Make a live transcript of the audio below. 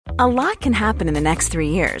A lot can happen in the next 3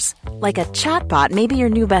 years. Like a chatbot may be your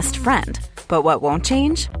new best friend. But what won't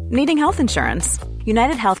change? Needing health insurance.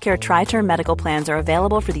 United Healthcare Tri-Term Medical Plans are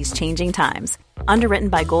available for these changing times. Underwritten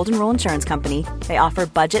by Golden Rule Insurance Company, they offer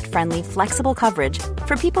budget-friendly, flexible coverage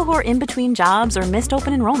for people who are in between jobs or missed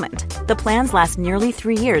open enrollment. The plans last nearly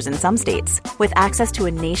 3 years in some states, with access to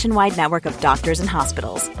a nationwide network of doctors and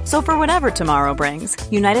hospitals. So for whatever tomorrow brings,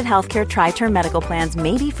 United Healthcare Tri-Term Medical Plans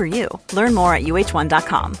may be for you. Learn more at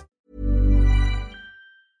uh1.com.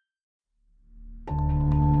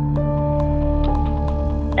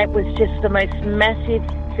 It was just the most massive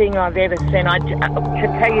thing I've ever seen. To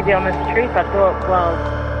tell you the honest truth, I thought, well,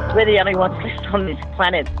 we're the only ones left on this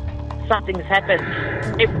planet. Something's happened.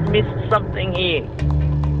 They've missed something here.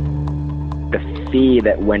 The fear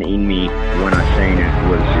that went in me when I seen it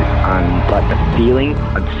was just like the feeling.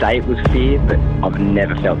 I'd say it was fear, but I've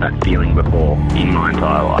never felt that feeling before in my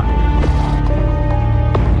entire life.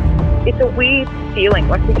 It's a weird feeling,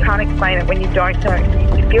 like you can't explain it when you don't know.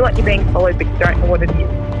 You feel like you're being followed, but you don't know what it is.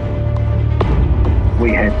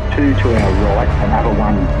 We had two to our right, another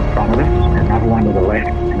one in front of us, another one to the left,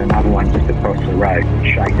 and another one just across the road,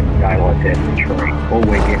 shaking the daylights out of the tree. All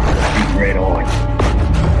we get was a big red eye.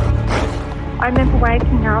 I remember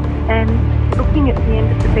waking up and looking at the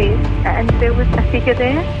end of the bed, and there was a figure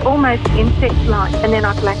there, almost insect-like, and then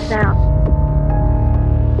I blacked out.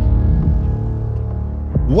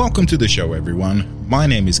 Welcome to the show, everyone. My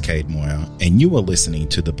name is Cade Moyer, and you are listening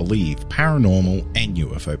to the Believe Paranormal and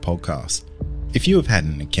UFO podcast. If you have had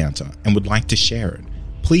an encounter and would like to share it,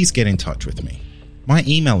 please get in touch with me. My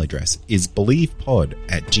email address is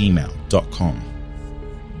believepod@gmail.com.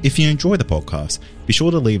 If you enjoy the podcast, be sure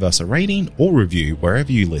to leave us a rating or review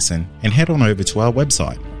wherever you listen, and head on over to our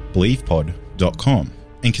website, believepod.com,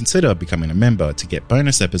 and consider becoming a member to get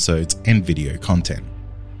bonus episodes and video content.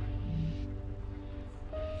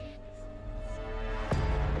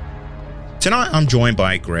 Tonight I'm joined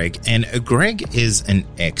by Greg, and Greg is an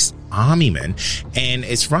ex-armyman, and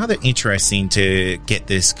it's rather interesting to get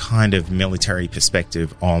this kind of military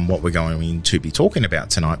perspective on what we're going to be talking about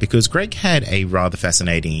tonight, because Greg had a rather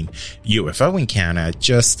fascinating UFO encounter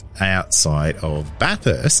just outside of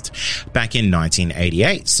Bathurst back in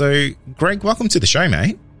 1988. So, Greg, welcome to the show,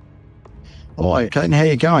 mate. Hi, Caden, how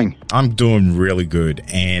you going? I'm doing really good,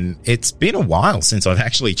 and it's been a while since I've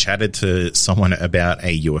actually chatted to someone about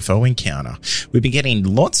a UFO encounter. We've been getting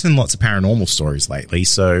lots and lots of paranormal stories lately,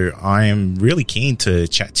 so I am really keen to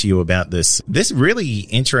chat to you about this really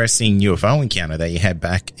interesting UFO encounter that you had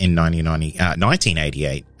back in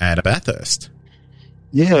 1988 at Bathurst.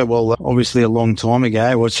 Yeah, well, obviously a long time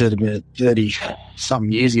ago. What's it, about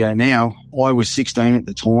 30-something years ago now. I was 16 at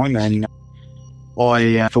the time, and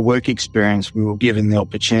for work experience, we were given the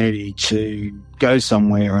opportunity to go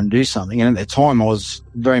somewhere and do something. And at the time, I was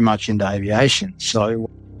very much into aviation. So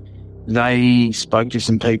they spoke to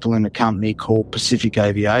some people in a company called Pacific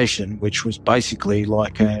Aviation, which was basically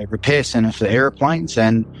like a repair center for airplanes.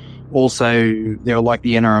 And also they were like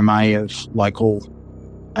the NRMA of local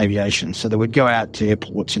aviation. So they would go out to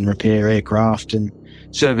airports and repair aircraft and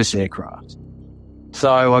service aircraft.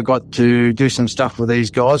 So I got to do some stuff with these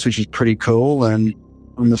guys, which is pretty cool. And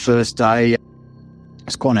on the first day,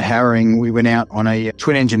 it's kind of harrowing. We went out on a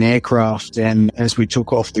twin-engine aircraft, and as we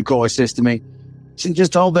took off, the guy says to me,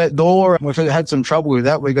 just hold that door. We've had some trouble with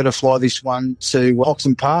that. We've got to fly this one to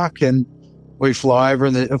Oxon Park, and we fly over,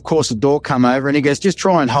 and of course the door come over, and he goes, just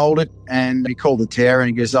try and hold it. And he called the tower, and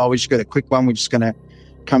he goes, we just got a quick one. We're just going to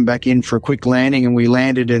come back in for a quick landing. And we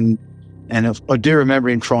landed, and I do remember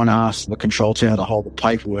him trying to ask the control tower to hold the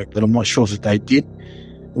paperwork, but I'm not sure that they did.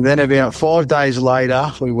 And then about 5 days later,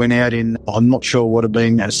 we went out in, I'm not sure what had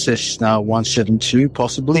been, a Cessna 172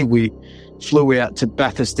 possibly. We flew out to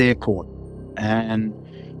Bathurst Airport, and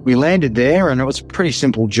we landed there, and it was a pretty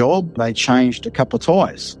simple job. They changed a couple of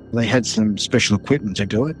tyres. They had some special equipment to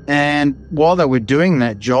do it. And while they were doing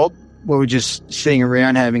that job, we were just sitting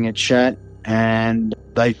around having a chat, and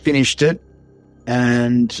they finished it.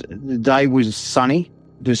 And the day was sunny.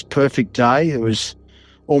 It was a perfect day. There was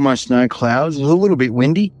almost no clouds. It was a little bit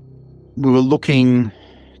windy. We were looking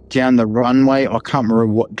down the runway. I can't remember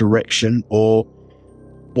what direction or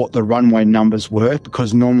what the runway numbers were,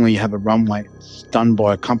 because normally you have a runway done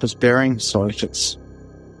by a compass bearing. So if it's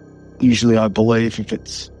usually, I believe, if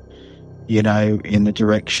it's, in the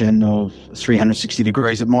direction of 360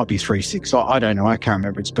 degrees, it might be 360. I don't know. I can't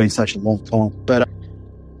remember. It's been such a long time. But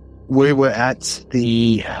we were at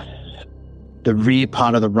the rear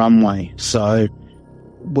part of the runway. So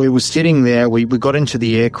we were sitting there. We got into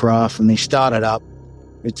the aircraft, and they started up.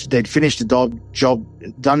 They'd finished the job,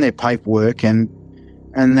 done their paperwork, and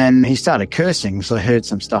And then he started cursing, so I heard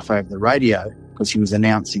some stuff over the radio because he was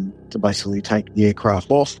announcing to basically take the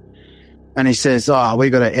aircraft off. And he says, we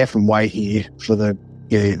got to F and wait here for the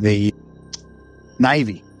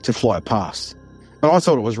Navy to fly past. And I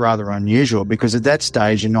thought it was rather unusual because at that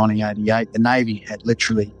stage in 1988, the Navy had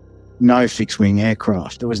literally no fixed-wing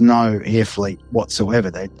aircraft. There was no air fleet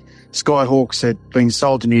whatsoever. Skyhawks had been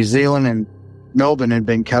sold to New Zealand and Melbourne had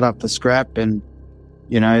been cut up for scrap, and,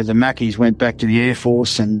 the Mackeys went back to the Air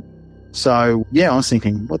Force. And so, I was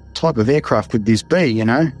thinking, what type of aircraft could this be,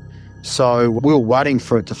 So we were waiting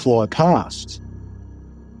for it to fly past.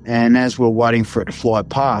 And as we were waiting for it to fly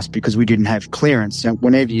past, because we didn't have clearance, and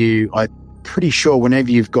whenever you've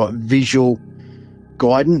got visual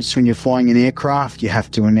guidance when you're flying an aircraft, you have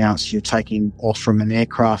to announce you're taking off from an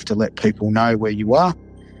aircraft to let people know where you are,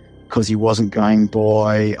 because he wasn't going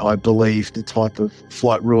by, I believe, the type of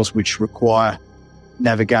flight rules which require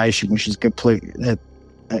navigation, which is a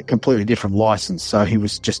completely different license. So he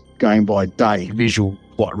was just going by visual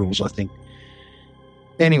flight rules, I think.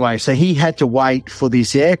 Anyway, so he had to wait for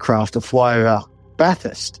this aircraft to fly over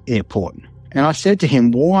Bathurst Airport. And I said to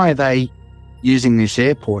him, why are they using this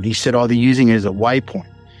airport? He said, they're using it as a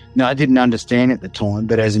waypoint. Now, I didn't understand at the time,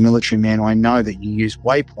 but as a military man, I know that you use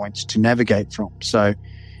waypoints to navigate from. So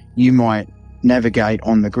you might navigate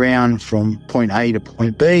on the ground from point A to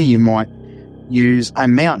point B. You might use a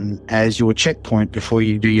mountain as your checkpoint before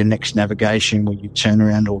you do your next navigation, where you turn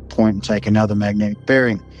around to a point and take another magnetic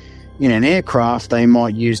bearing. In an aircraft, they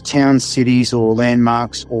might use towns, cities, or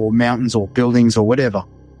landmarks, or mountains, or buildings, or whatever.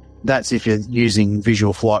 That's if you're using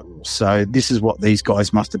visual flight rules. So this is what these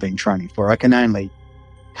guys must have been training for. I can only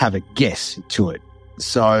have a guess to it.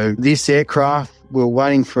 So this aircraft, we were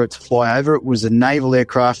waiting for it to fly over. It was a naval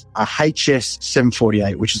aircraft, a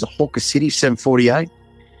HS-748, which is a Hawker City 748.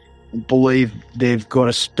 I believe they've got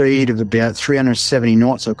a speed of about 370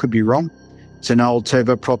 knots. I could be wrong. It's an old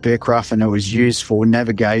turboprop aircraft, and it was used for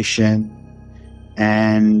navigation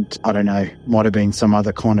and, I don't know, might have been some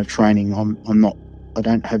other kind of training. I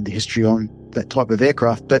don't have the history on that type of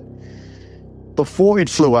aircraft, but before it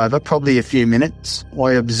flew over, probably a few minutes,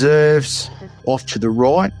 I observed off to the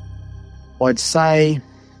right, I'd say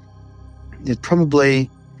there's probably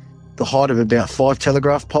the height of about 5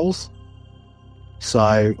 telegraph poles. So,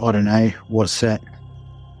 I don't know, what's that,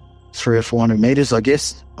 300 or 400 metres, I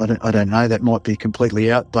guess. I don't know, that might be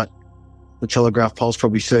completely out, but the telegraph pole's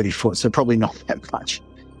probably 30 foot, so probably not that much.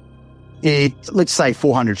 Let's say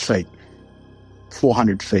 400 feet.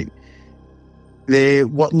 400 feet. They're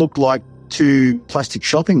what looked like 2 plastic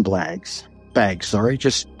shopping bags,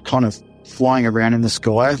 just kind of flying around in the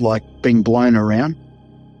sky, like being blown around.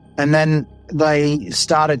 And then they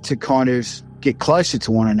started to kind of get closer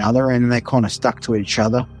to one another, and they kind of stuck to each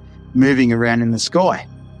other, moving around in the sky.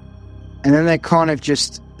 And then they kind of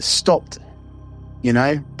just stopped,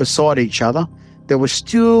 beside each other. They were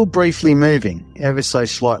still briefly moving, ever so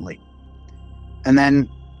slightly. And then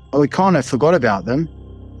we kind of forgot about them.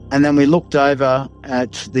 And then we looked over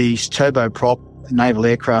at these turboprop naval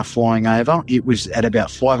aircraft flying over. It was at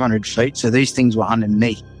about 500 feet. So these things were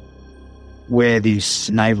underneath where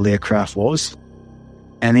this naval aircraft was.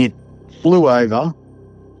 And it flew over.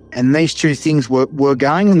 And these two things were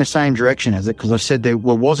going in the same direction as it, because I said there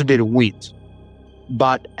was a bit of wind.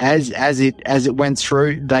 But as it went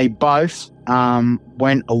through, they both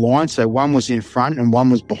went aligned. So one was in front and one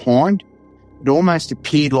was behind. It almost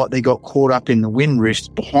appeared like they got caught up in the wind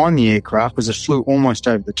rift behind the aircraft, because it flew almost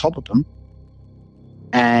over the top of them.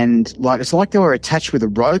 And it's like they were attached with a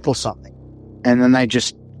rope or something. And then they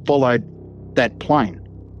just followed that plane.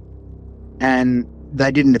 And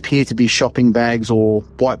they didn't appear to be shopping bags or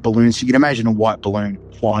white balloons. You can imagine a white balloon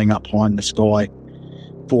flying up high in the sky,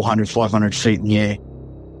 400, 500 feet in the air.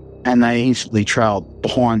 And they instantly trailed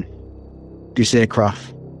behind this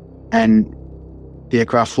aircraft. And the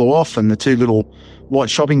aircraft flew off, and the 2 little white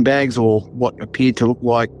shopping bags, or what appeared to look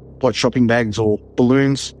like white shopping bags or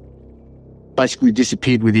balloons, basically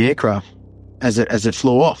disappeared with the aircraft as it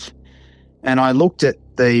flew off. And I looked at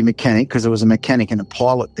the mechanic, because there was a mechanic and a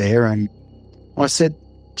pilot there, and I said,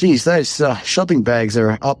 geez, those shopping bags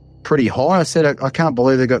are up pretty high. I said, I can't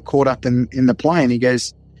believe they got caught up in the plane. He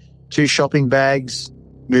goes, 2 shopping bags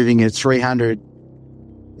moving at 300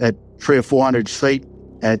 or 400 feet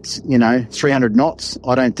at, 300 knots.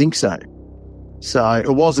 I don't think so. So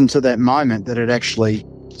it wasn't to that moment that it actually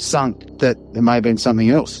sunk that there may have been something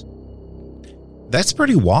else. That's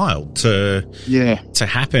pretty wild to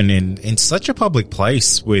happen in such a public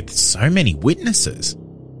place with so many witnesses.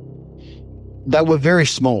 They were very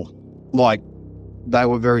small. They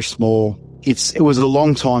were very small. it was a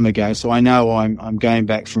long time ago, so I know I'm going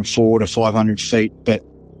back from 400 to 500 feet, but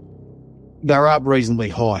they're up reasonably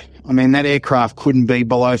high. I mean, that aircraft couldn't be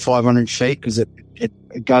below 500 feet because it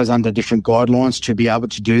goes under different guidelines to be able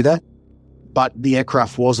to do that. But the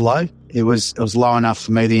aircraft was low. It was low enough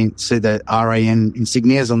for me to see the RAN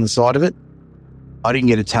insignias on the side of it. I didn't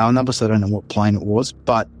get a tail number, so I don't know what plane it was,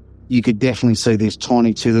 but you could definitely see these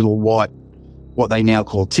tiny two little white, what they now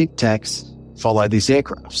call Tic Tacs, follow this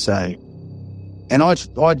aircraft. So, and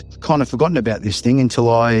I'd kind of forgotten about this thing until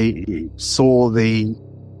I saw the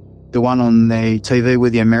one on the TV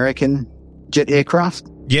with the American jet aircraft.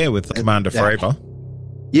 Yeah, with Commander Fravor.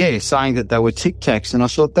 Yeah, saying that they were Tic Tacs, and I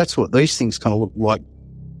thought that's what these things kind of look like,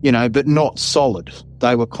 you know, but not solid.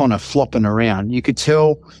 They were kind of flopping around. You could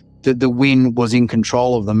tell that the wind was in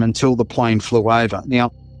control of them until the plane flew over.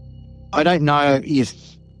 Now, I don't know if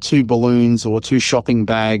two balloons or two shopping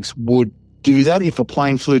bags would do that if a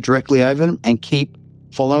plane flew directly over them and keep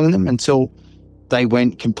following them until they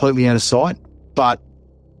went completely out of sight, but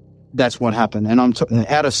that's what happened. And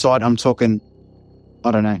out of sight, I'm talking,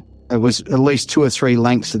 I don't know, it was at least 2 or 3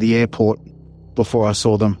 lengths to the airport before I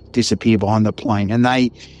saw them disappear behind the plane. And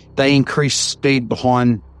they increased speed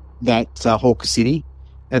behind that Hawker City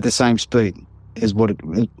at the same speed as what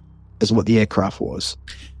the aircraft was.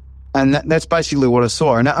 And that's basically what I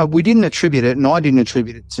saw. And we didn't attribute it, and I didn't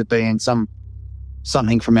attribute it to being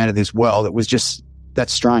something from out of this world. It was just that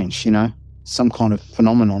strange, you know, some kind of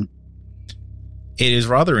phenomenon. It is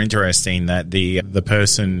rather interesting that the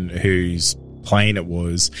person whose plane it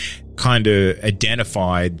was kind of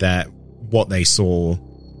identified that what they saw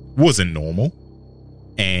wasn't normal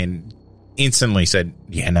and instantly said,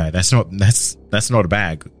 yeah, no, that's not a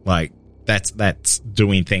bag. Like that's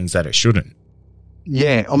doing things that it shouldn't.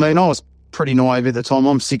 Yeah. I mean, I was pretty naive at the time.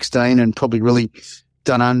 I'm 16 and probably really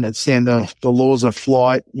don't understand the laws of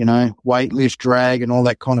flight, you know, weight, lift, drag and all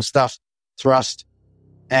that kind of stuff, thrust.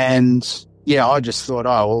 And yeah, I just thought,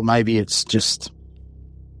 oh, well, maybe I just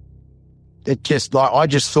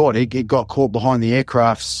thought it got caught behind the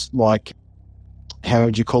aircraft's, like, how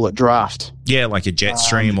would you call it, draft? Yeah, like a jet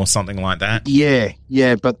stream or something like that.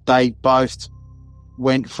 Yeah, but they both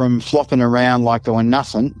went from flopping around like they were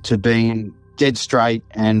nothing to being dead straight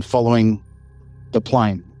and following the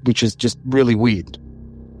plane, which is just really weird.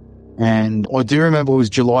 And I do remember it was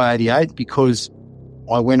July 88 because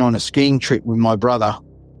I went on a skiing trip with my brother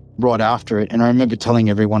right after it, and I remember telling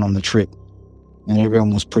everyone on the trip, and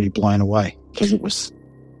everyone was pretty blown away because it was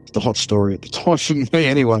the hot story at the time for me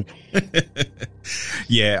anyway.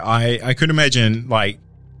 Yeah, I could imagine, like,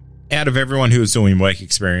 out of everyone who was doing work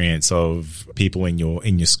experience of people in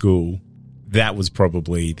your school, that was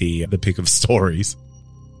probably the pick of stories.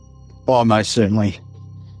 Oh, most certainly.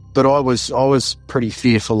 But I was pretty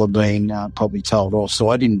fearful of being probably told off, so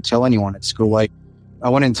I didn't tell anyone at school. I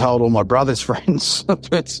went and told all my brother's friends,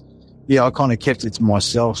 but yeah, I kind of kept it to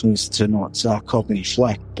myself as to not cop any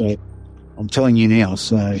flack. But I'm telling you now,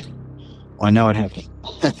 so I know it happened.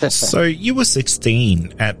 So you were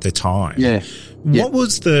 16 at the time. Yeah. What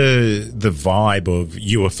was the vibe of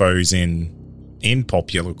UFOs in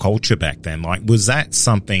popular culture back then? Like, was that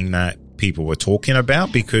something that people were talking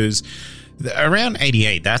about? Because around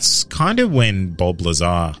 88, that's kind of when Bob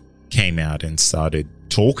Lazar came out and started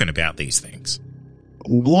talking about these things.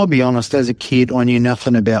 Well, I'll be honest, as a kid, I knew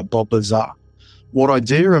nothing about Bob Lazar. What I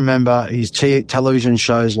do remember is television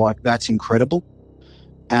shows like That's Incredible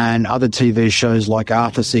and other TV shows like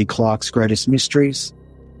Arthur C. Clarke's Greatest Mysteries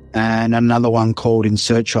and another one called In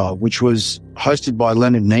Search Of, which was hosted by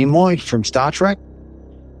Leonard Nimoy from Star Trek.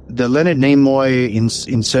 The Leonard Nimoy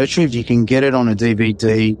in Search Of, you can get it on a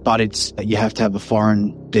DVD, but you have to have a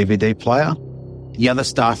foreign DVD player. The other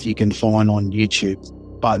stuff you can find on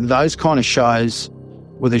YouTube. But those kind of shows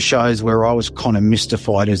were the shows where I was kind of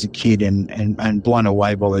mystified as a kid and blown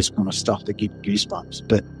away by this kind of stuff that give goosebumps.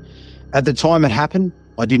 But at the time it happened,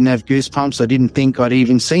 I didn't have goosebumps. I didn't think I'd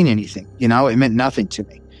even seen anything. You know, it meant nothing to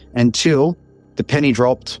me until the penny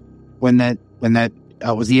dropped when that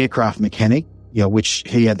was the aircraft mechanic, you know, which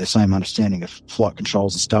he had the same understanding of flight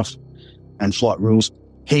controls and stuff and flight rules.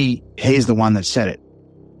 He's the one that said it.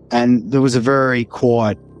 And there was a very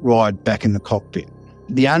quiet ride back in the cockpit.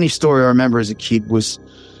 The only story I remember as a kid was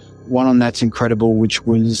one on That's Incredible, which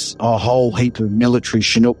was a whole heap of military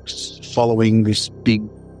Chinooks following this big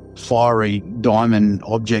fiery diamond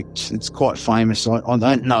object. It's quite famous. I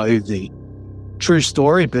don't know the true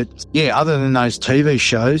story, but yeah, other than those TV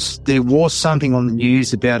shows, there was something on the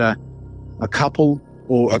news about a couple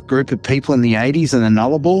or a group of people in the 80s in a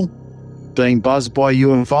Nullarbor being buzzed by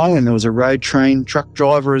UFO, and there was a road train truck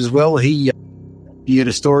driver as well. He had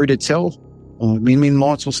a story to tell or Min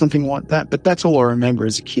lights or something like that. But that's all I remember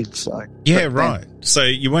as a kid. So yeah, right. So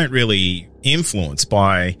you weren't really influenced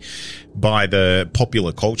by the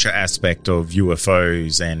popular culture aspect of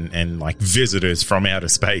UFOs and like visitors from outer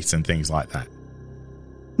space and things like that.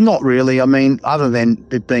 Not really. I mean, other than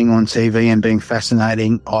it being on TV and being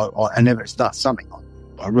fascinating, I never, that's something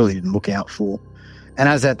I really didn't look out for. And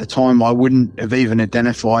as at the time, I wouldn't have even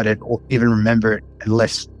identified it or even remember it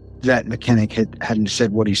unless that mechanic hadn't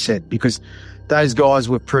said what he said, because those guys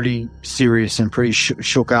were pretty serious and pretty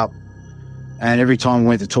shook up. And every time we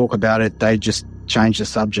went to talk about it, they just changed the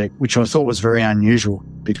subject, which I thought was very unusual,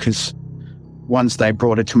 because once they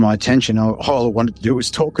brought it to my attention, all I wanted to do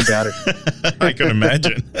was talk about it. I can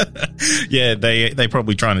imagine. Yeah, they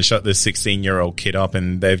probably trying to shut this 16-year-old kid up,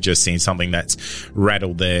 and they've just seen something that's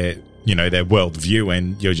rattled their worldview,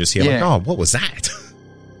 and you're just here like, oh, what was that?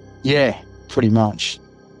 Yeah, pretty much.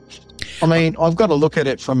 I mean, I've got to look at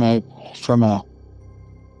it from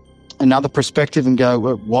another perspective and go,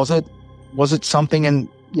 well, was it something, and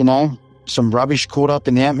some rubbish caught up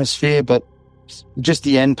in the atmosphere? But just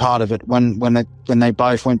the end part of it, when they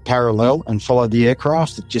both went parallel and followed the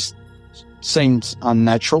aircraft, it just seemed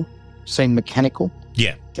unnatural, seemed mechanical.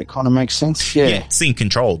 Yeah. That kind of makes sense. Yeah. It seemed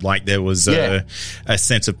controlled, like there was a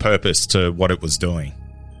sense of purpose to what it was doing.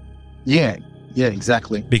 Yeah. Yeah,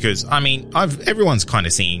 exactly. Because, I mean, everyone's kind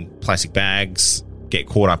of seen plastic bags get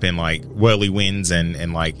caught up in like whirlywinds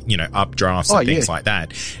and like, updrafts and things like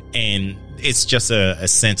that. And it's just a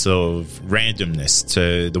sense of randomness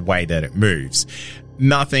to the way that it moves.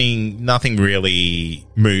 Nothing really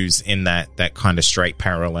moves in that kind of straight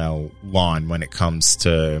parallel line when it comes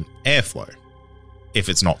to airflow, if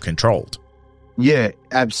it's not controlled. Yeah,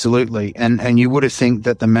 absolutely. And you would have think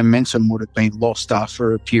that the momentum would have been lost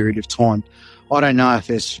after a period of time. I don't know if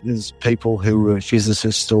there's people who are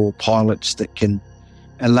physicists or pilots that can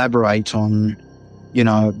elaborate on,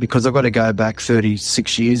 because I've got to go back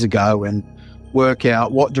 36 years ago and work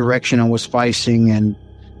out what direction I was facing, and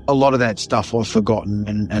a lot of that stuff I've forgotten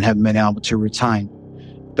and haven't been able to retain.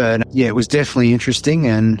 But yeah, it was definitely interesting,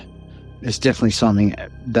 and it's definitely something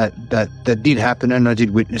that did happen, and I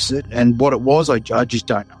did witness it. And what it was, I just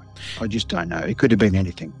don't know. I just don't know. It could have been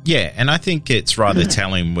anything. Yeah, and I think it's rather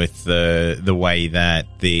telling with the way that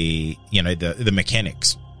the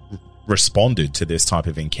mechanics responded to this type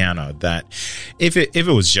of encounter, that if it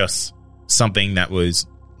was just something that was,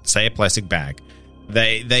 say, a plastic bag,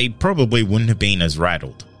 they probably wouldn't have been as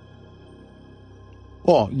rattled.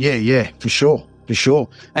 Oh, yeah, for sure.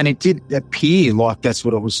 And it did appear like that's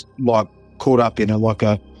what it was like, caught up in like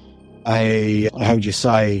a how would you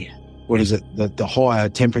say, what is it, the higher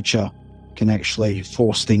temperature can actually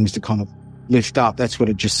force things to kind of lift up. That's what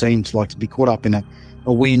it just seems like, to be caught up in a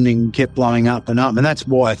wind and kept blowing up and up. And that's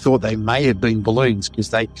why I thought they may have been balloons, because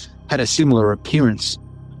they had a similar appearance.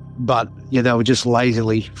 But yeah, they were just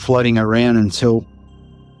lazily floating around until,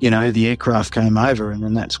 the aircraft came over, and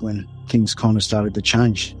then that's when things kind of started to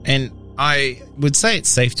change. And I would say it's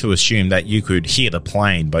safe to assume that you could hear the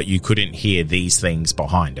plane, but you couldn't hear these things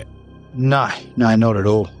behind it. No, not at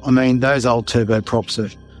all. I mean, those old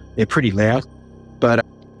turboprops they're pretty loud, but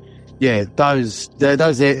yeah, those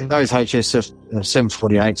HSF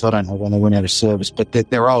 748s, I don't know when they went out of service, but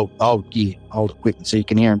they're old gear, old equipment, so you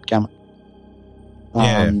can hear them coming.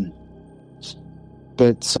 Yeah.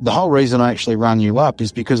 But the whole reason I actually rang you up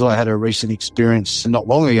is because I had a recent experience not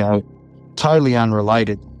long ago, totally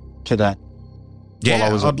unrelated to that. Yeah,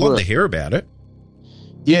 I'd love to hear about it.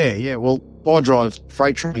 Yeah. Well, I drive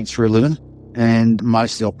freight trains for a living, and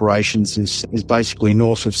most of the operations is basically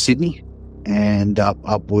north of Sydney and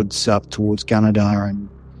upwards up towards Gunnedah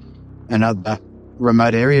and other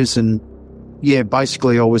remote areas. And yeah,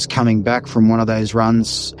 basically I was coming back from one of those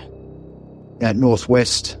runs at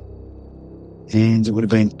Northwest, and it would have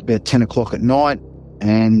been about 10 o'clock at night.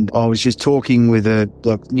 And I was just talking with a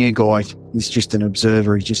new guy. He's just an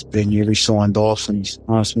observer. He's just been newly signed off, and he's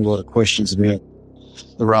asked me a lot of questions about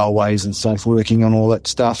the railways and stuff, working on all that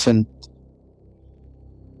stuff. And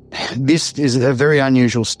this is a very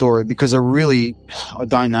unusual story, because I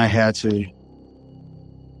don't know how to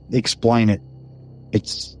explain it.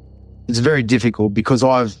 It's very difficult, because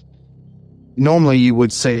normally you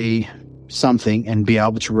would see something and be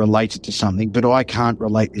able to relate it to something, but I can't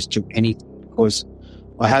relate this to anything, because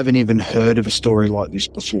I haven't even heard of a story like this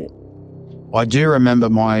before. I do remember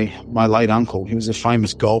my late uncle. He was a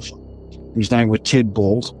famous golfer. His name was Ted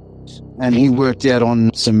Balls, and he worked out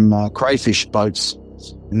on some crayfish boats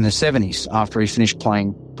in the 70s after he finished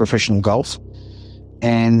playing professional golf.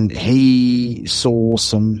 And he saw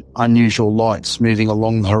some unusual lights moving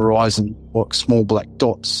along the horizon, like small black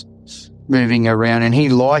dots, moving around, and he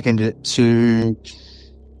likened it to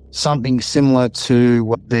something similar to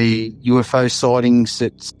what the UFO sightings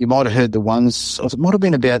that you might have heard the ones, it might have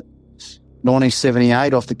been about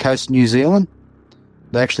 1978 off the coast of New Zealand.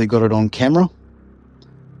 They actually got it on camera.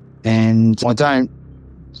 And I don't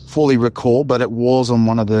fully recall, but it was on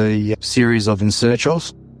one of the series of In Search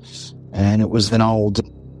Of. And it was an old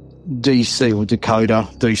DC or Dakota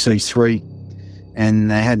DC-3.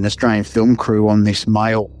 And they had an Australian film crew on this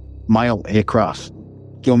male aircraft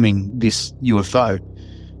filming this UFO.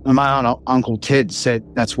 And my Uncle Ted said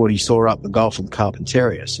that's what he saw up the Gulf of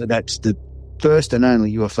Carpentaria. So that's the first and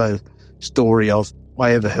only UFO story I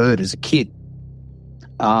ever heard as a kid.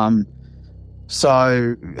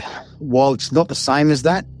 So while it's not the same as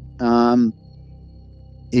that,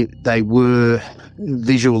 they were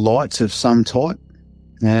visual lights of some type,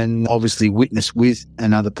 and obviously witnessed with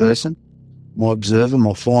another person, my observer,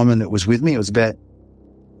 my fireman that was with me. It was about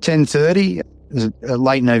 10:30, it was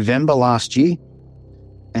late November last year,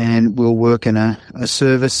 and we were working a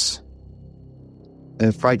service.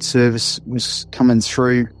 A freight service was coming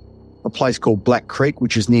through a place called Black Creek,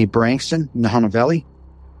 which is near Branxton in the Hunter Valley.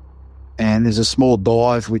 And there's a small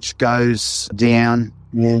dive which goes down,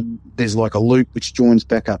 and there's like a loop which joins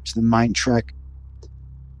back up to the main track.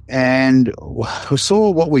 And we saw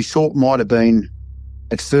what we thought might have been,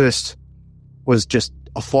 at first, was just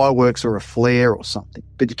a fireworks or a flare or something.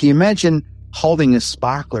 But can you imagine holding a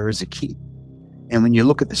sparkler as a kid? And when you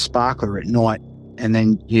look at the sparkler at night and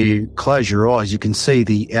then you close your eyes, you can see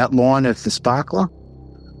the outline of the sparkler.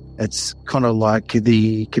 It's kind of like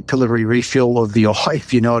the capillary refill of the eye,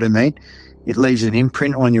 if you know what I mean. It leaves an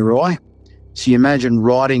imprint on your eye. So you imagine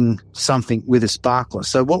riding something with a sparkler.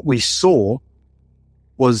 So what we saw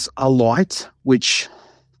was a light, which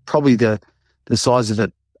probably the size of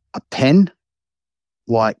a pen,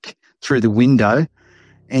 like through the window.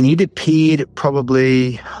 And it appeared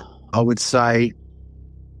probably, I would say,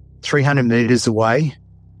 300 meters away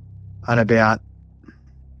at about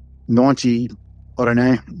 90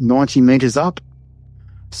 meters up.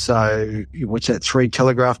 So what's that, 3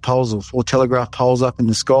 telegraph poles or 4 telegraph poles up in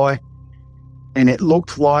the sky? And it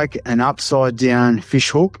looked like an upside down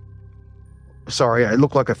fish hook. Sorry, it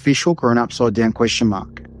looked like a fish hook or an upside down question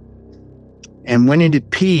mark. And when it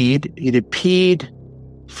appeared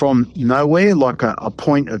from nowhere, like a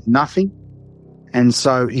point of nothing. And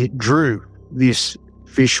so it drew this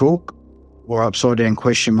fish hook or upside down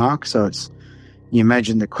question mark. So you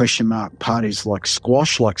imagine the question mark part is like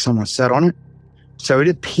squash, like someone sat on it. So it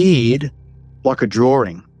appeared like a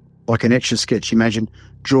drawing, like an etch a sketch. Imagine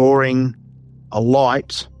drawing a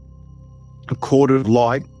light, a cord of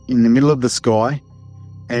light in the middle of the sky,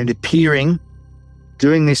 and it appearing,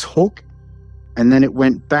 doing this hook, and then it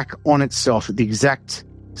went back on itself at the exact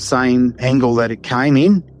same angle that it came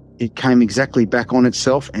in. It came exactly back on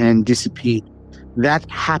itself and disappeared. That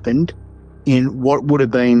happened in what would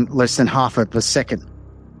have been less than half of a second.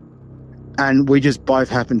 And we just both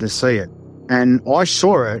happened to see it. And I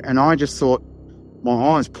saw it, and I just thought, my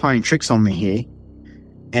eye's playing tricks on me here.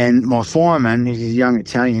 And my fireman, he's a young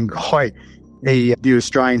Italian guy, the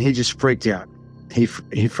Australian, he just freaked out. He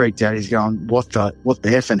freaked out. He's going, what the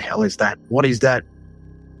effing hell is that? What is that?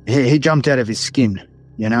 He jumped out of his skin,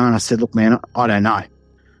 and I said, look, man, I don't know.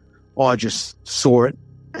 I just saw it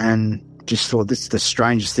and just thought, this is the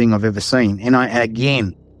strangest thing I've ever seen. And I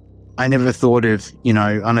never thought of,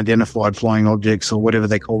 unidentified flying objects or whatever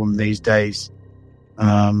they call them these days.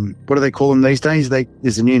 What do they call them these days?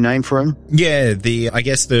 There's a new name for them. Yeah, I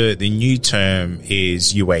guess the new term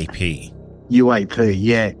is UAP. UAP,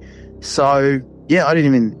 yeah. So, yeah, I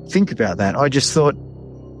didn't even think about that. I just thought,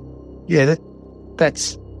 yeah,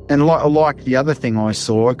 that's, and like the other thing I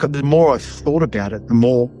saw, the more I thought about it, the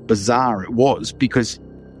more bizarre it was, because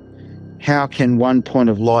how can one point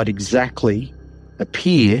of light exactly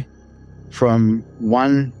appear from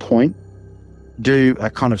one point, do a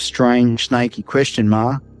kind of strange snaky question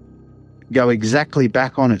mark, go exactly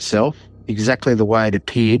back on itself, exactly the way it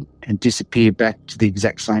appeared, and disappear back to the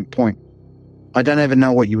exact same point? I don't even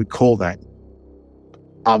know what you would call that.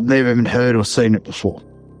 I've never even heard or seen it before.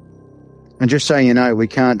 And just so you know, we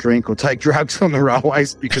can't drink or take drugs on the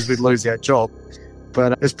railways because we'd lose our job.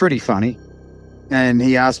 But it's pretty funny. And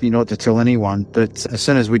he asked me not to tell anyone, but as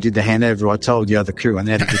soon as we did the handover, I told the other crew, and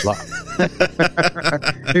they had a good laugh.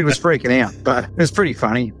 He was freaking out, but it was pretty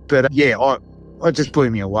funny. But yeah, it just blew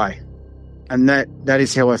me away. And that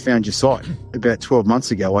is how I found your site about 12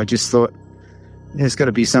 months ago. I just thought, there's got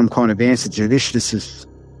to be some kind of answer to this.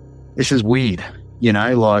 This is weird,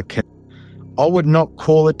 like I would not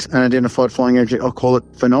call it an identified flying object. I'll call it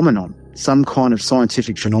phenomenon, some kind of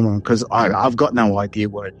scientific phenomenon, because I've got no idea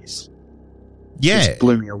what it is. just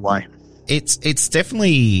blew me away. It's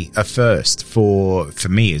definitely a first for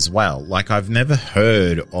me as well. Like, I've never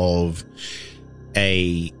heard of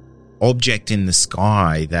a object in the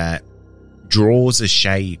sky that draws a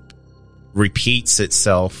shape, repeats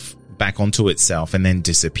itself back onto itself, and then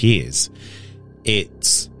disappears.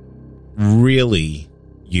 It's really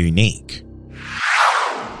unique.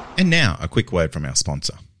 And now, a quick word from our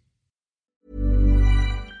sponsor.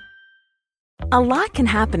 A lot can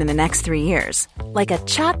happen in the next 3 years. Like a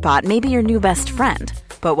chatbot may be your new best friend.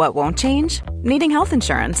 But what won't change? Needing health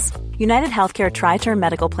insurance. United Healthcare Tri-Term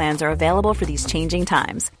Medical Plans are available for these changing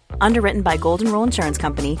times. Underwritten by Golden Rule Insurance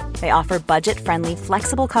Company, they offer budget-friendly,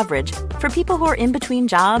 flexible coverage for people who are in between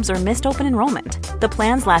jobs or missed open enrollment. The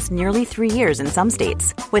plans last nearly 3 years in some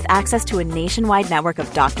states, with access to a nationwide network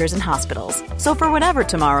of doctors and hospitals. So for whatever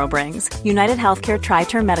tomorrow brings, United Healthcare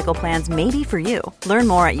Tri-Term Medical Plans may be for you. Learn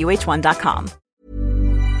more at uh1.com.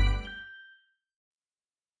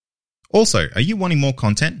 Also, are you wanting more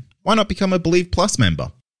content? Why not become a Believe Plus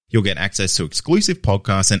member? You'll get access to exclusive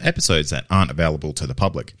podcasts and episodes that aren't available to the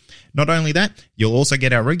public. Not only that, you'll also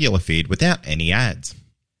get our regular feed without any ads.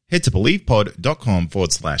 Head to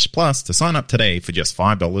believepod.com/plus to sign up today for just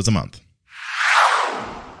 $5 a month.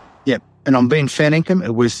 Yep, and I'm being fair income.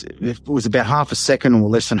 It was about half a second or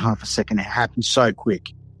less than half a second. It happened so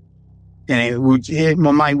quick, and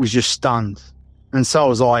my mate was just stunned, and so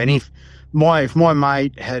was I. And if my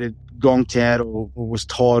mate had gonked out or was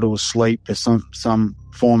tired or asleep, as some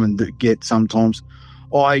firemen that get sometimes,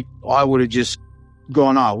 I would have just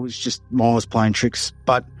gone, oh, it was just Miles playing tricks.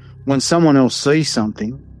 But when someone else sees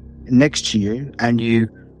something next to you and you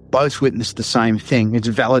both witness the same thing, it's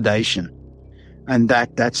validation. And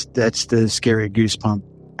that's the scary goosebump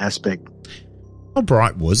aspect. How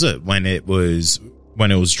bright was it when it was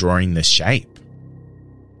drawing the shape?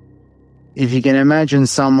 If you can imagine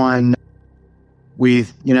someone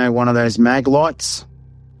with, one of those mag lights,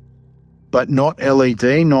 but not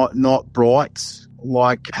LED, not bright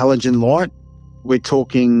like halogen light. We're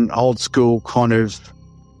talking old school kind of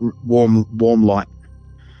warm light,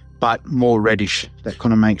 but more reddish. That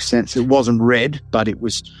kind of makes sense. It wasn't red, but it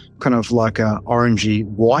was kind of like a orangey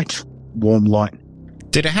white warm light.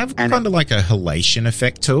 Did it have kind of like a halation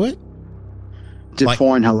effect to it?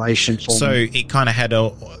 Define halation for so me. It kind of had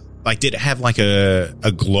did it have like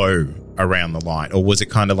a glow around the light, or was it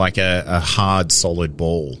kind of like a hard solid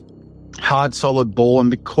ball? Hard solid ball.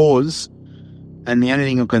 And the only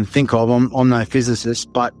thing I can think of, I'm no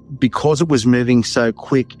physicist, but because it was moving so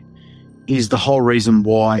quick is the whole reason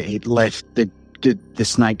why it left the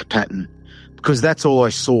snake pattern, because that's all I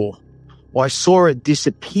saw. I saw it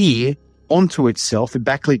disappear onto itself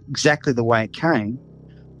exactly the way it came,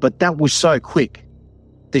 but that was so quick.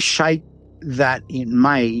 The shape that it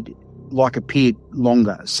made appeared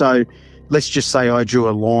longer. So let's just say I drew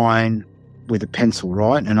a line with a pencil,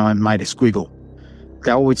 right? And I made a squiggle.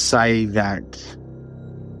 That would say that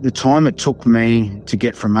the time it took me to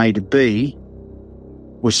get from A to B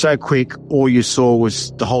was so quick, all you saw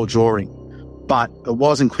was the whole drawing. But it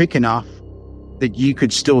wasn't quick enough that you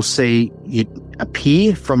could still see it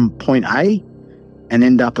appear from point A and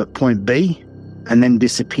end up at point B and then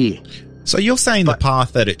disappear. So you're saying the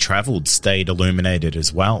path that it travelled stayed illuminated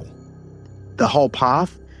as well? The whole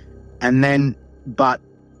path. But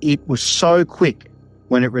it was so quick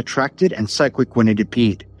when it retracted and so quick when it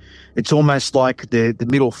appeared. It's almost like the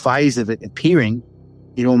middle phase of it appearing,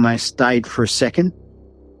 it almost stayed for a second.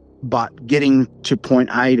 But getting to point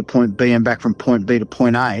A to point B and back from point B to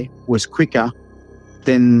point A was quicker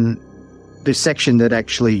than the section that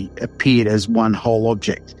actually appeared as one whole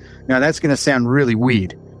object. Now, that's going to sound really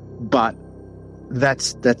weird, but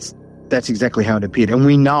that's exactly how it appeared. And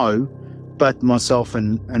we know, both myself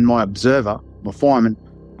and my observer, my fireman,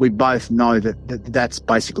 we both know that's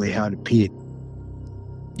basically how it appeared.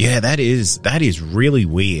 Yeah, that is really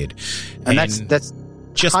weird. And that's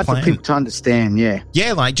just hard for people to understand, yeah.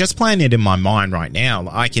 Yeah, like just playing it in my mind right now,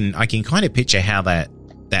 I can kind of picture how that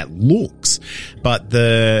looks. But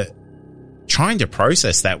trying to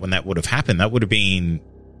process that when that would have happened, that would have been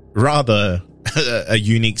rather a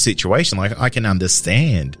unique situation. Like, I can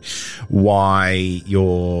understand why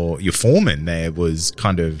your foreman there was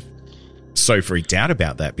kind of so freaked out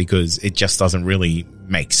about that, because it just doesn't really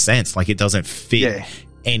make sense. Like, it doesn't fit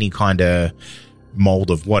any kind of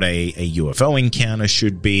mold of what a UFO encounter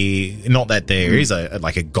should be. Not that there is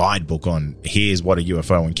a guidebook on here's what a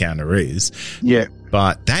UFO encounter is. Yeah.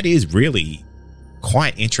 But that is really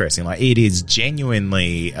quite interesting. Like, it is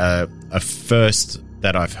genuinely a first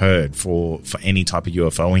that I've heard for any type of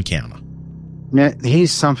UFO encounter. Now,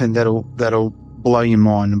 here's something that'll blow your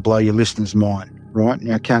mind and blow your listeners' mind. right?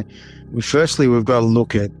 Now, firstly, we've got to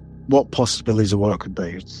look at what possibilities of what it could be.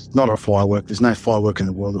 It's not a firework. There's no firework in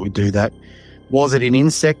the world that would do that. Was it an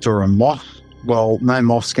insect or a moth? Well, no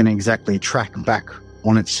moth's going to exactly track back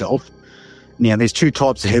on itself. Now, there's two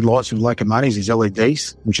types of headlights with locomotives. There's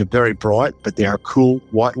LEDs, which are very bright, but they're a cool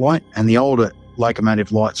white light, and the older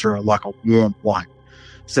locomotive lights are like a warm white.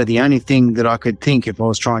 So the only thing that I could think, if I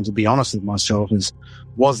was trying to be honest with myself, is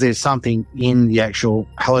was there something in the actual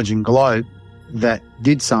halogen globe that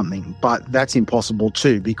did something? But that's impossible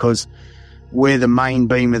too, because where the main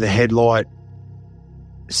beam of the headlight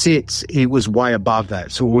sits, it was way above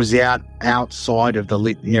that. So it was outside of the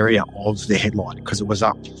lit area of the headlight because it was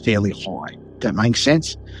up fairly high. That makes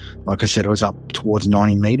sense. Like I said, it was up towards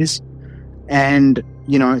 90 meters. And,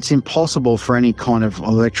 you know, it's impossible for any kind of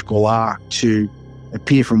electrical arc to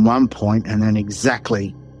appear from one point and then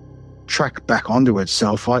exactly track back onto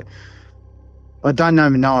itself. I don't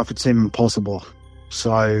even know if it's even possible.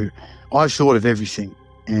 So I've thought of everything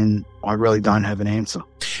and I really don't have an answer.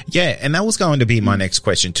 Yeah, and that was going to be my next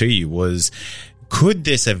question to you was, could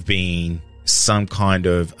this have been some kind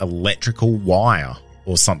of electrical wire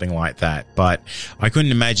or something like that? But I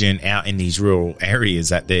couldn't imagine out in these rural areas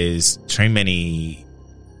that there's too many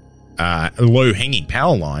low-hanging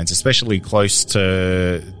power lines, especially close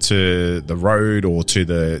to the road or to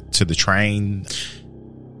the train,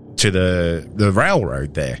 to the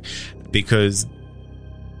railroad there, because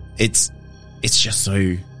it's just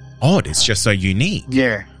so odd. It's just so unique.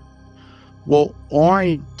 Yeah. Well,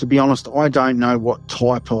 to be honest, I don't know what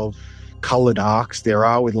type of coloured arcs there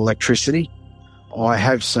are with electricity. I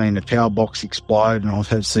have seen a power box explode and I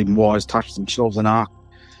have seen wires touch themselves and arc.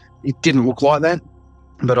 It didn't look like that,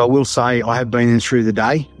 but I will say I have been in through the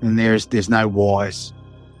day and there's no wires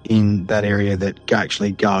in that area that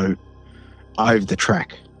actually go over the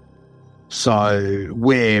track. So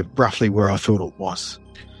roughly where I thought it was.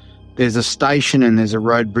 There's a station and there's a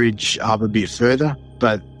road bridge up a bit further,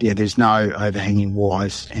 but yeah, there's no overhanging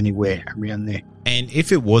wires anywhere around there. And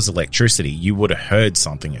if it was electricity, you would have heard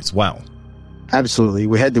something as well. Absolutely.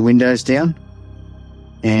 We had the windows down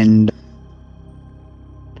and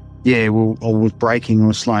yeah, I was braking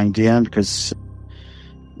or slowing down because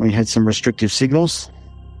we had some restrictive signals.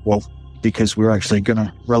 Well, because we were actually going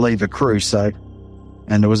to relieve a crew,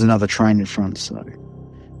 and there was another train in front,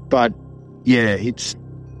 but yeah, it's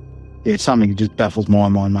something that just baffles my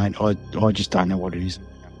mind, mate. I just don't know what it is.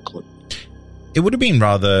 It would have been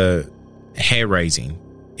rather hair-raising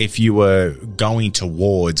if you were going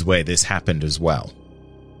towards where this happened as well.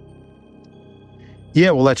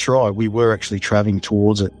 Yeah, well, that's right. We were actually travelling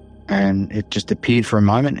towards it, and it just appeared for a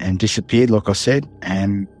moment and disappeared, like I said,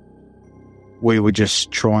 and we were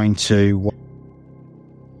just trying to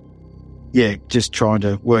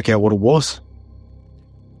work out what it was.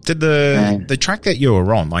 Did the track that you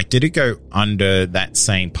were on, did it go under that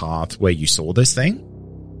same path where you saw this thing?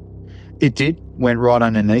 It did. Went right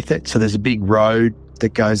underneath it. So there's a big road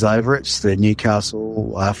that goes over it. It's the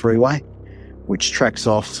Newcastle Freeway, which tracks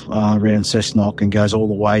off around Cessnock and goes all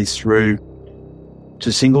the way through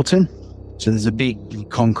to Singleton. So there's a big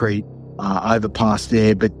concrete overpass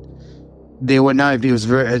there, but there were no vehicles.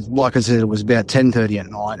 Like I said, it was about 10:30 at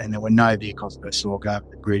night, and there were no vehicles that I saw go over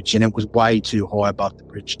the bridge, and it was way too high above the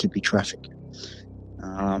bridge to be traffic.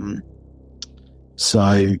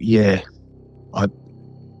 So yeah,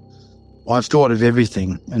 I've thought of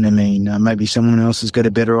everything, and I mean, maybe someone else has got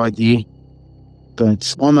a better idea,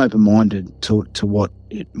 but I'm open-minded to what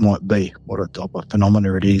it might be, what a type of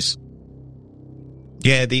phenomena it is.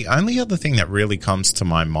 Yeah, the only other thing that really comes to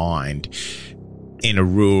my mind in a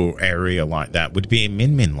rural area like that would be a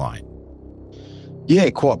Min light.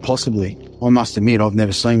 Yeah, quite possibly. I must admit, I've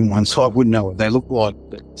never seen one, so I wouldn't know what they look like.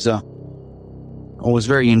 But I was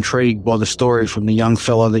very intrigued by the story from the young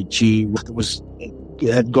fella that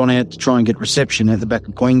had gone out to try and get reception at the back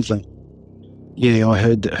of Queensland. Yeah, I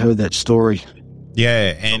heard that story.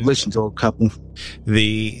 Yeah, and I've listened to a couple.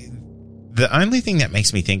 The only thing that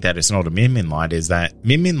makes me think that it's not a Min light is that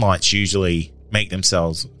Min lights usually make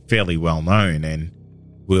themselves fairly well known and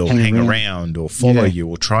will hang around or follow you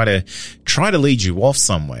or try to lead you off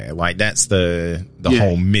somewhere. Like that's the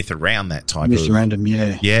whole myth around that type myth around them.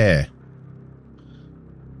 Yeah.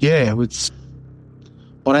 Yeah.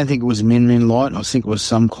 I don't think it was a Min light. I think it was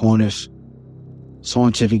some kind of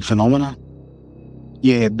scientific phenomena.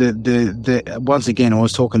 Yeah. The once again, I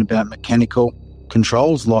was talking about mechanical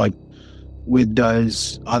controls, like with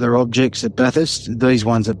those other objects at Bathurst, these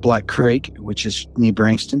ones at Black Creek, which is near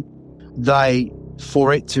Branxton,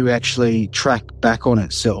 for it to actually track back on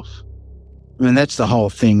itself. I mean, that's the whole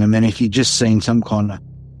thing. I mean, if you've just seen some kind of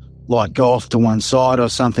like go off to one side or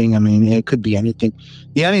something. I mean, it could be anything.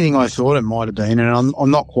 The only thing I thought it might have been, and I'm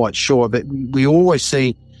not quite sure, but we always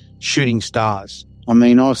see shooting stars. I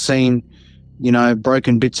mean, I've seen,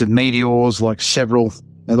 broken bits of meteors, like several.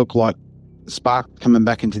 They look like spark coming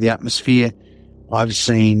back into the atmosphere. I've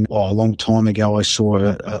seen, a long time ago, I saw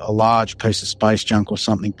a large piece of space junk or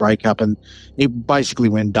something break up, and it basically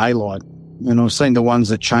went daylight. And I've seen the ones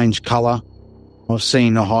that change colour. I've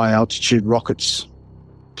seen the high altitude rockets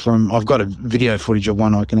I've got a video footage of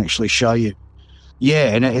one I can actually show you.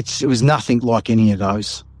 Yeah, and it was nothing like any of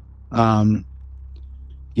those.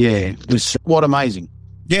 It was what amazing.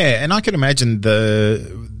 Yeah, and I can imagine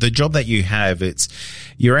the job that you have,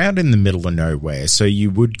 you're out in the middle of nowhere, so you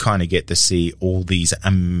would kind of get to see all these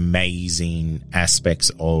amazing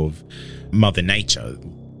aspects of Mother Nature.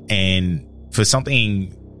 And for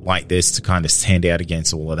something like this to kind of stand out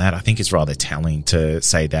against all of that, I think it's rather telling to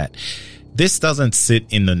say that this doesn't sit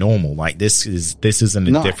in the normal. Like this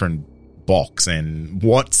isn't a different box. And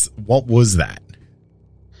what was that?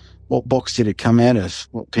 What box did it come out of?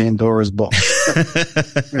 What Pandora's box?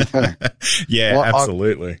 Yeah,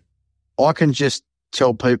 absolutely. I can just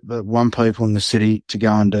tell people in the city to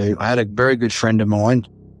go and do. I had a very good friend of mine,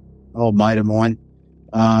 old mate of mine.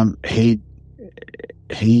 He'd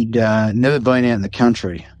never been out in the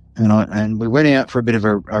country, and we went out for a bit of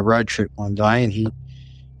a road trip one day,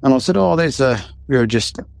 and I said, we were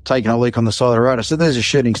just taking a leak on the side of the road. I said, there's a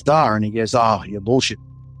shooting star. And he goes, oh, you're bullshit.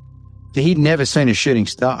 He'd never seen a shooting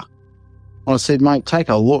star. I said, mate, take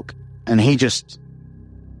a look. And he just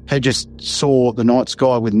saw the night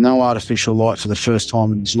sky with no artificial light for the first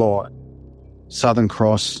time in his life. Southern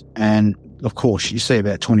Cross. And of course, you see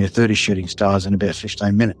about 20 or 30 shooting stars in about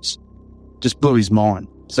 15 minutes. Just blew his mind.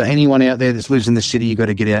 So anyone out there that lives in the city, you got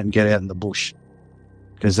to get out in the bush.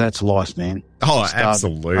 Because that's life, man. Oh,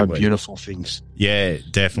 absolutely. Are beautiful things. Yeah,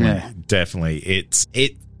 definitely. Yeah. Definitely.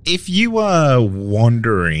 If you are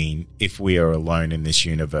wondering if we are alone in this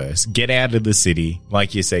universe, get out of the city.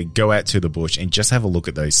 Like you say, go out to the bush and just have a look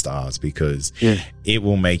at those stars, because it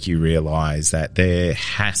will make you realize that there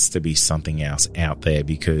has to be something else out there,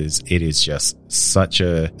 because it is just such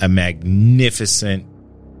a magnificent,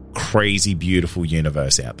 crazy, beautiful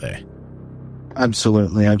universe out there.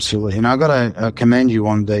 Absolutely, absolutely. And I got to commend you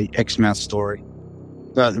on the Exmouth story.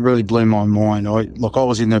 That really blew my mind. I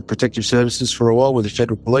was in the protective services for a while with the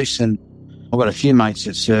federal police, and I've got a few mates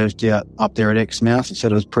that served up there at Exmouth and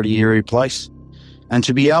said it was a pretty eerie place. And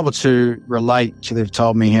to be able to relate to, they've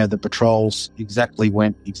told me how the patrols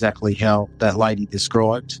went exactly how that lady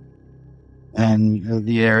described, and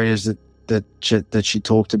the areas that she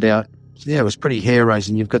talked about. So, yeah, it was pretty hair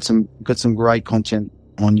raising. You've got some great content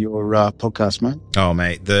on your podcast, mate. Oh,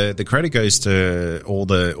 mate, the credit goes to all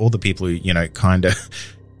the people who kind of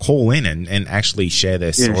call in and actually share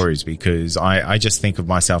their stories, because I just think of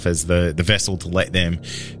myself as the vessel to let them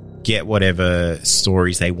get whatever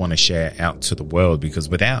stories they want to share out to the world, because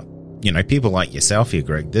without people like yourself here,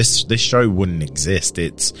 Greg, this show wouldn't exist.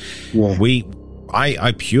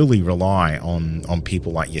 I purely rely on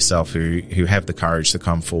people like yourself who have the courage to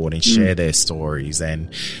come forward and share their stories.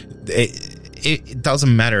 And it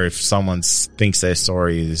doesn't matter if someone thinks their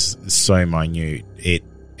story is so minute.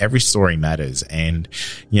 Every story matters. And,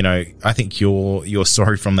 I think your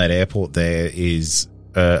story from that airport there is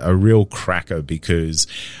a real cracker, because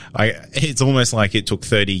it's almost like it took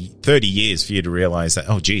 30 years for you to realize that,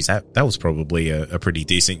 oh, geez, that was probably a pretty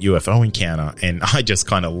decent UFO encounter. And I just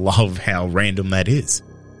kind of love how random that is.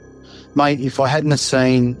 Mate, if I hadn't have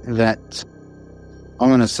seen that, I'm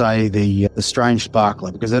going to say the strange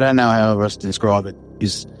sparkler, because I don't know how else to describe it,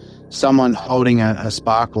 is someone holding a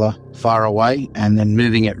sparkler far away and then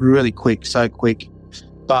moving it really quick, so quick,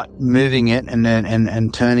 but moving it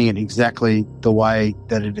and turning it exactly the way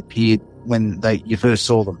that it appeared when you first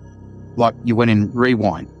saw them, like you went in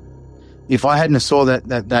rewind. If I hadn't saw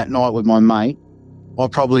that night with my mate, I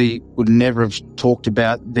probably would never have talked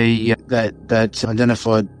about that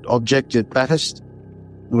identified object at Bathurst.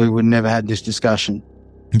 We would never had this discussion.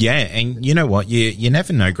 Yeah, and you know what? You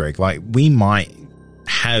never know, Greg. Like, we might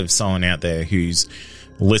have someone out there who's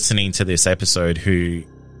listening to this episode who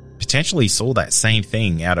potentially saw that same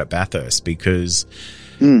thing out at Bathurst, because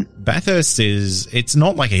Bathurst it's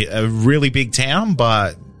not like a really big town,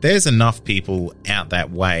 but there's enough people out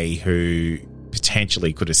that way who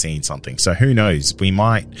potentially could have seen something. So who knows? We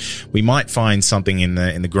might find something in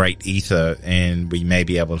the great ether, and we may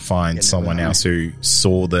be able to find someone else who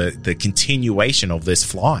saw the continuation of this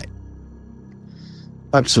flight.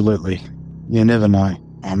 Absolutely. You never know.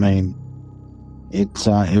 I mean, it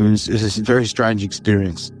was a very strange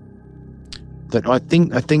experience. But I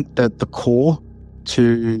think that the core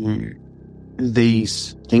to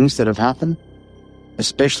these things that have happened,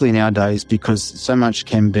 especially nowadays because so much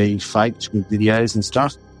can be faked with videos and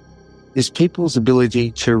stuff, is people's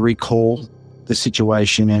ability to recall the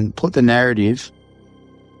situation and put the narrative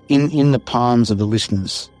in the palms of the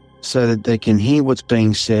listeners so that they can hear what's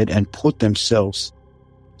being said and put themselves.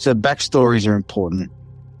 So backstories are important.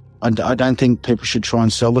 I don't think people should try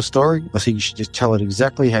and sell the story. I think you should just tell it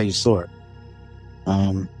exactly how you saw it.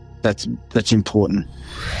 That's important.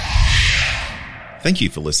 Thank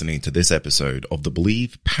you for listening to this episode of the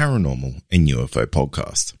Believe Paranormal and UFO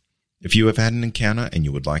podcast. If you have had an encounter and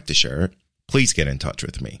you would like to share it, please get in touch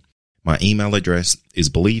with me. My email address is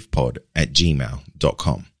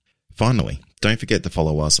believepod@gmail.com. Finally, don't forget to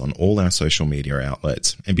follow us on all our social media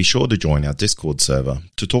outlets and be sure to join our Discord server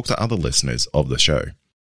to talk to other listeners of the show.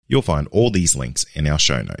 You'll find all these links in our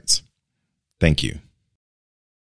show notes. Thank you.